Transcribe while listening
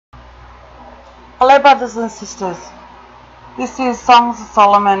Hello brothers and sisters, this is Songs of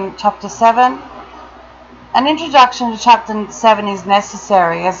Solomon chapter 7. An introduction to chapter 7 is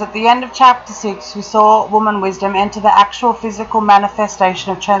necessary, as at the end of chapter 6 we saw woman wisdom enter the actual physical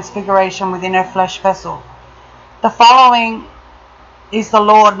manifestation of transfiguration within her flesh vessel. The following is the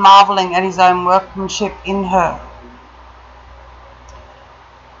Lord marveling at his own workmanship in her.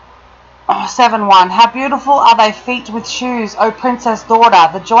 7:1 How beautiful are thy feet with shoes, O princess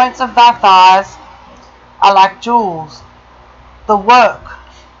daughter! The joints of thy thighs are like jewels, the work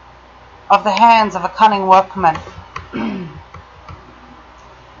of the hands of a cunning workman.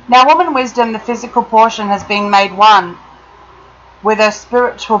 Now woman wisdom, the physical portion, has been made one with her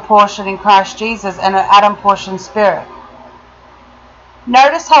spiritual portion in Christ Jesus and her Adam portion spirit.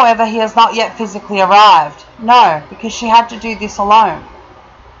 Notice, however, he has not yet physically arrived. No, because she had to do this alone.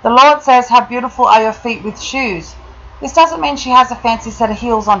 The Lord says, how beautiful are your feet with shoes. This doesn't mean she has a fancy set of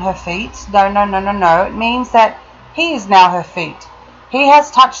heels on her feet. No. It means that he is now her feet. He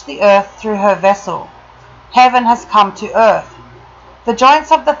has touched the earth through her vessel. Heaven has come to earth. The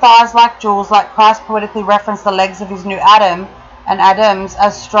joints of the thighs like jewels, like Christ poetically referenced the legs of his new Adam and Adams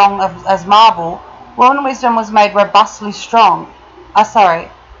as strong as marble. Woman wisdom was made robustly strong.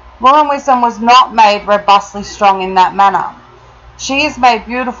 Woman wisdom was not made robustly strong in that manner. She is made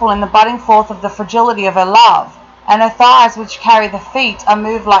beautiful in the budding forth of the fragility of her love, and her thighs, which carry the feet, are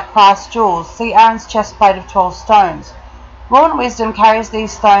moved like Christ's jewels. See Aaron's chest plate of 12 stones. Woman wisdom carries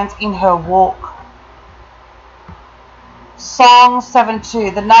these stones in her walk. Song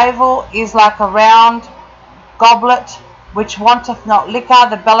 7:2 The navel is like a round goblet which wanteth not liquor.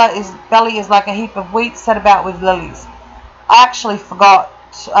 The belly is like a heap of wheat set about with lilies. I actually forgot.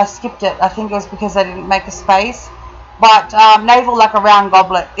 I skipped it. I think it was because I didn't make a space. But navel like a round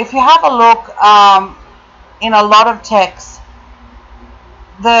goblet. If you have a look in a lot of texts,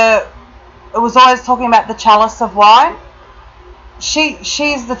 it was always talking about the chalice of wine.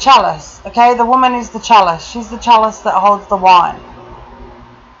 She's the chalice, okay? The woman is the chalice. She's the chalice that holds the wine.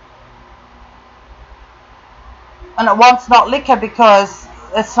 And it wants not liquor because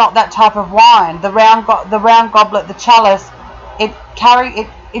it's not that type of wine. The round goblet, the chalice,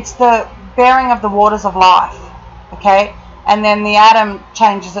 it's the bearing of the waters of life. Okay, and then the Adam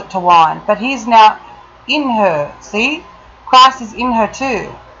changes it to wine, but he's now in her. See, Christ is in her too.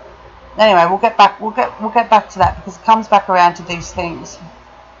 Anyway, we'll get back to that because it comes back around to these things.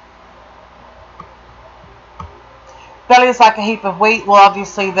 Belly is like a heap of wheat. Well,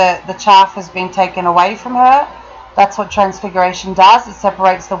 obviously the chaff has been taken away from her. That's what transfiguration does. It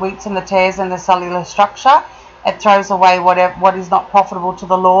separates the wheats and the tares and the cellular structure. It throws away what is not profitable to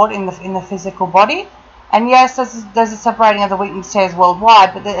the Lord in the physical body. And yes, there's a separating of the wheat and tares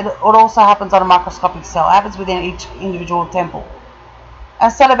worldwide, but it also happens on a microscopic scale. It happens within each individual temple.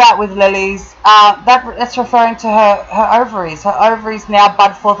 And set about with lilies, that's referring to her ovaries. Her ovaries now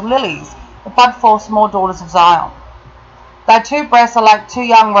bud forth lilies. The bud forth more daughters of Zion. Thy two breasts are like two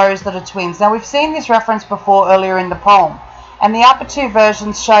young roes that are twins. Now we've seen this reference before earlier in the poem. And the upper two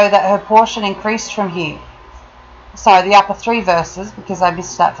versions show that her portion increased from here. Sorry, the upper three verses, because I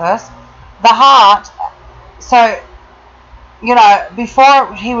missed that verse. The heart... So, you know,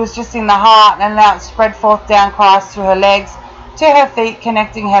 before he was just in the heart, and now it's spread forth down Christ through her legs to her feet,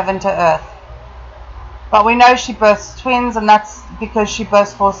 connecting heaven to earth. But we know she births twins, and that's because she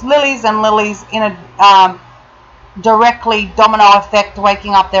births forth lilies, and lilies in a directly domino effect,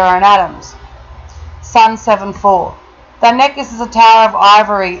 waking up their own atoms. Sun 7:4 Thy neck is as a tower of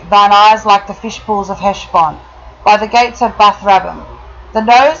ivory, thine eyes like the fish pools of Heshbon, by the gates of Bath-rabbim. The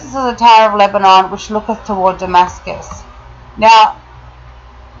nose is as a tower of Lebanon, which looketh toward Damascus. Now,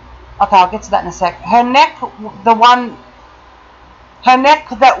 okay, I'll get to that in a sec. Her neck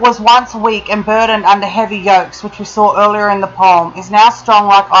that was once weak and burdened under heavy yokes, which we saw earlier in the poem, is now strong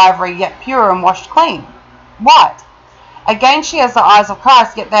like ivory, yet pure and washed clean. White. Again, she has the eyes of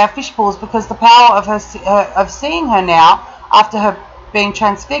Christ, yet they are fish pools, because the power of seeing her now, after her being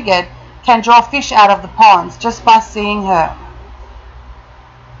transfigured, can draw fish out of the ponds just by seeing her.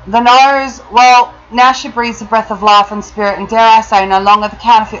 The nose, well, now she breathes the breath of life and spirit, and dare I say, no longer the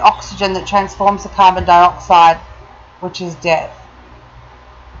counterfeit oxygen that transforms the carbon dioxide, which is death.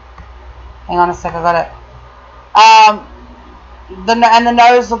 Hang on a sec, I got it. And the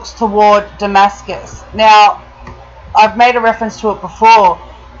nose looks toward Damascus. Now, I've made a reference to it before.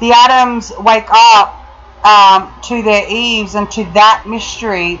 The Adams wake up to their Eves and to that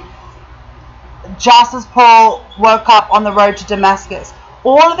mystery, just as Paul woke up on the road to Damascus.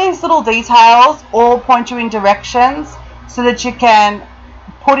 All of these little details all point you in directions so that you can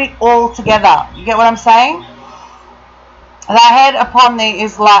put it all together. You get what I'm saying? Thy head upon thee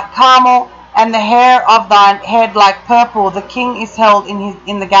is like Carmel, and the hair of thine head like purple. The king is held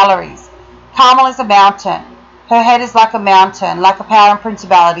in the galleries. Carmel is a mountain. Her head is like a mountain, like a power and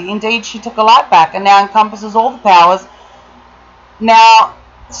principality. Indeed, she took a light back, and now encompasses all the powers, now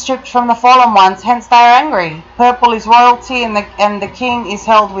stripped from the fallen ones, hence they are angry. Purple is royalty, and the king is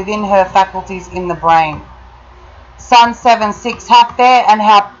held within her faculties in the brain. Psalm 7:6. How fair and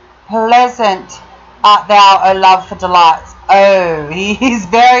how pleasant art thou, O love, for delights. Oh, he is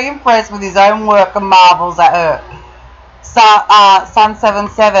very impressed with his own work and marvels at her. Psalm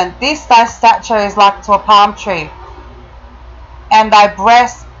 7:7. This thy stature is like to a palm tree, and thy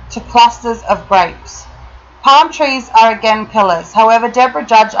breast to clusters of grapes. Palm trees are again pillars. However, Deborah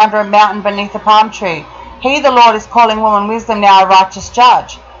judged under a mountain beneath a palm tree. He, the Lord, is calling woman wisdom, now a righteous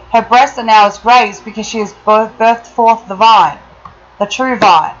judge. Her breasts are now as grapes, because she has birthed forth the vine, the true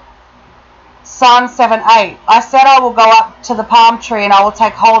vine. Psalm 7:8. I said, I will go up to the palm tree, and I will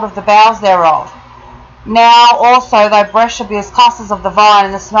take hold of the boughs thereof. Now also thy breast shall be as clusters of the vine,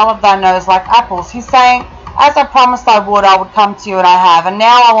 and the smell of thy nose like apples. He's saying, as I promised I would come to you, and I have. And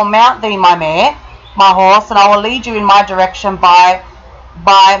now I will mount thee, my mare, my horse, and I will lead you in my direction by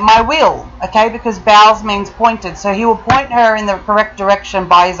my will. Okay, because boughs means pointed, so he will point her in the correct direction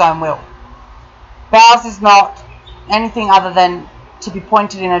by his own will. Boughs is not anything other than to be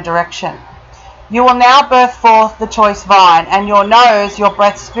pointed in a direction. You will now birth forth the choice vine, and your nose, your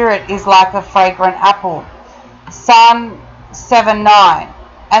breath spirit, is like a fragrant apple. Psalm 7:9.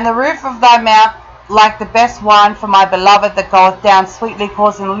 And the roof of thy mouth like the best wine for my beloved, that goeth down sweetly,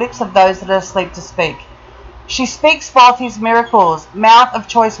 causing the lips of those that are asleep to speak. She speaks forth his miracles, mouth of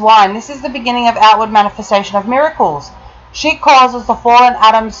choice wine. This is the beginning of outward manifestation of miracles. She causes the fallen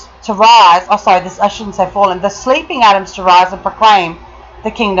atoms to rise, I shouldn't say fallen, the sleeping atoms to rise and proclaim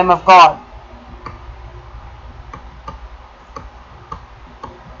the kingdom of God.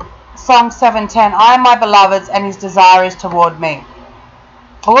 Psalm 7:10. I am my beloved's, and his desire is toward me.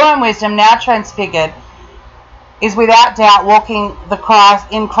 A woman wisdom, now transfigured, is without doubt walking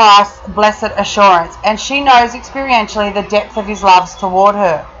in Christ's blessed assurance, and she knows experientially the depth of his love toward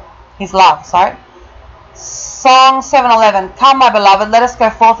her. Song 7:11. Come, my beloved, let us go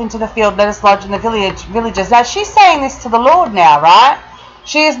forth into the field, let us lodge in the villages. Now she's saying this to the Lord now, right?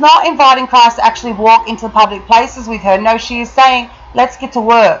 She is not inviting Christ to actually walk into the public places with her. No, she is saying, let's get to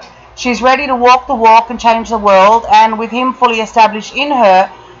work. She's ready to walk the walk and change the world, and with him fully established in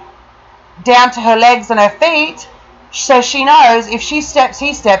her, down to her legs and her feet, so she knows if she steps,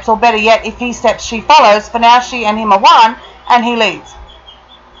 he steps, or better yet, if he steps, she follows, for now she and him are one, and he leads.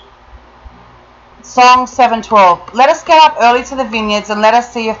 Song 7:12. Let us get up early to the vineyards, and let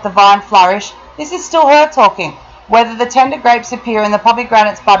us see if the vine flourish. This is still her talking. Whether the tender grapes appear and the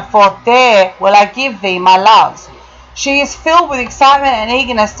pomegranates bud forth, there will I give thee my loves. She is filled with excitement and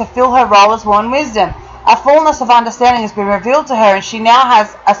eagerness to fill her role as woman wisdom. A fullness of understanding has been revealed to her, and she now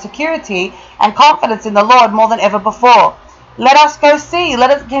has a security and confidence in the Lord more than ever before. Let us go see.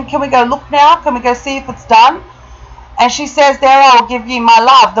 Can we go look now? Can we go see if it's done? And she says, there I will give you my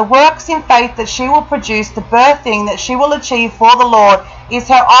love. The works in faith that she will produce, the birthing that she will achieve for the Lord, is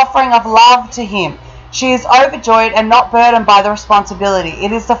her offering of love to him. She is overjoyed and not burdened by the responsibility.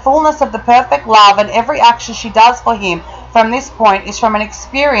 It is the fullness of the perfect love, and every action she does for him from this point is from an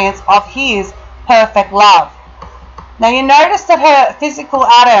experience of his perfect love. Now you notice that her physical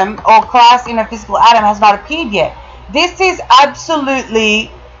Adam, or Christ in her physical Adam, has not appeared yet. This is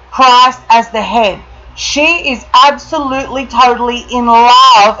absolutely Christ as the head. She is absolutely, totally in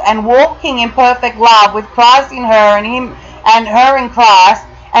love and walking in perfect love with Christ in her and him and her in Christ.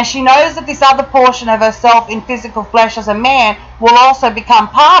 And she knows that this other portion of herself in physical flesh as a man will also become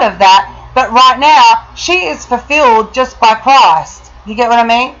part of that. But right now, she is fulfilled just by Christ. You get what I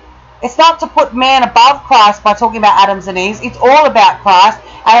mean? It's not to put man above Christ by talking about Adams and Eves. It's all about Christ.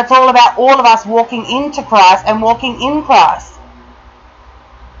 And it's all about all of us walking into Christ and walking in Christ.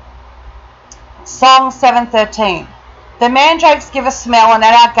 Song 7:13. The mandrakes give a smell, and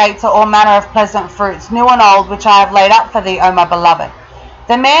at our gates are all manner of pleasant fruits, new and old, which I have laid up for thee, O my beloved.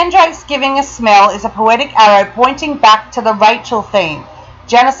 The mandrakes giving a smell is a poetic arrow pointing back to the Rachel theme.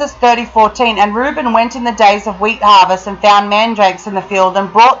 Genesis 30:14. And Reuben went in the days of wheat harvest and found mandrakes in the field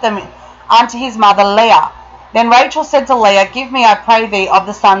and brought them unto his mother Leah. Then Rachel said to Leah, give me, I pray thee, of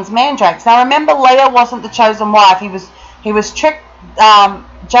the son's mandrakes. Now remember, Leah wasn't the chosen wife. He was tricked.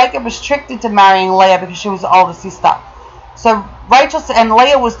 Jacob was tricked into marrying Leah because she was the older sister. So Rachel said, and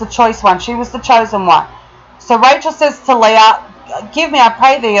Leah was the choice one. She was the chosen one. So Rachel says to Leah, give me, I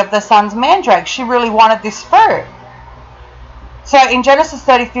pray thee, of the son's mandrake. She really wanted this fruit. So in Genesis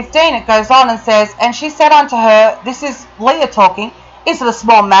 30:15 it goes on and says, and she said unto her, this is Leah talking, Is it a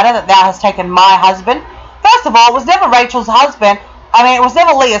small matter that thou hast taken my husband? First of all, it was never Rachel's husband. I mean, it was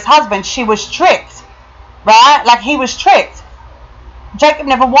never Leah's husband. She was tricked, right? Like, he was tricked. Jacob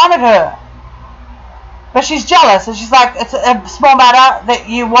never wanted her. But she's jealous, and she's like, it's a small matter that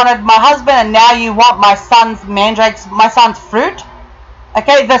you wanted my husband, and now you want my son's mandrakes, my son's fruit.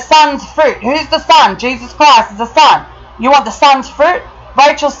 Okay, the son's fruit. Who's the son? Jesus Christ is the son. You want the son's fruit?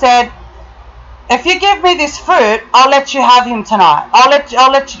 Rachel said, if you give me this fruit, I'll let you have him tonight. I'll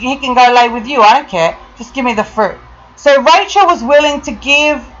let you, he can go lay with you. I don't care. Just give me the fruit. So Rachel was willing to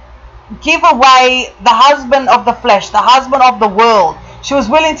give away the husband of the flesh, the husband of the world. She was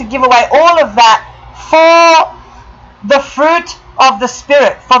willing to give away all of that for the fruit of the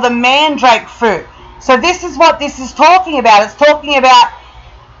Spirit, for the mandrake fruit. So this is what this is talking about. It's talking about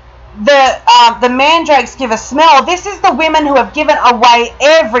the mandrakes give a smell. This is the women who have given away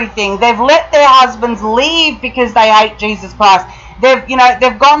everything. They've let their husbands leave because they hate Jesus Christ.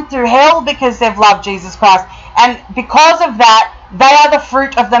 They've gone through hell because they've loved Jesus Christ. And because of that, they are the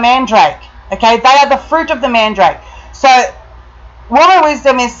fruit of the mandrake. Okay, they are the fruit of the mandrake. So Woman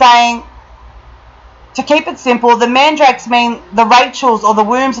Wisdom is saying, to keep it simple, the mandrakes mean the Rachels, or the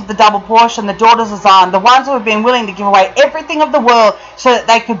wombs of the double portion, the daughters of Zion, the ones who have been willing to give away everything of the world so that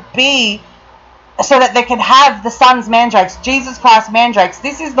they could have the Son's mandrakes, Jesus Christ's mandrakes.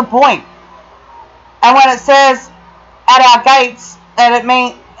 This is the point. And when it says at our gates, and it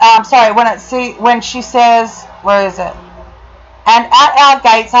means, when she says, where is it? And at our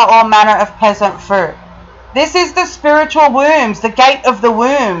gates are all manner of pleasant fruit. This is the spiritual wombs, the gate of the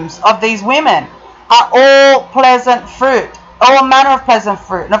wombs of these women. Are all pleasant fruit, all manner of pleasant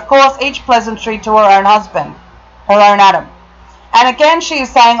fruit, and of course each pleasantry to her own husband, her own Adam. And again she is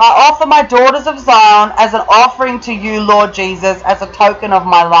saying, I offer my daughters of Zion as an offering to you, Lord Jesus, as a token of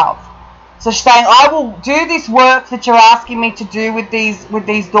my love. So she's saying, I will do this work that you're asking me to do with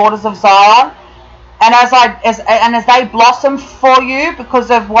these daughters of Zion, and as they blossom for you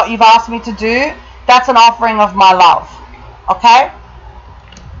because of what you've asked me to do, that's an offering of my love. Okay?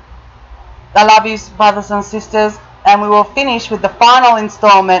 I love you, brothers and sisters, and we will finish with the final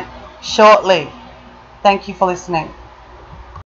installment shortly. Thank you for listening.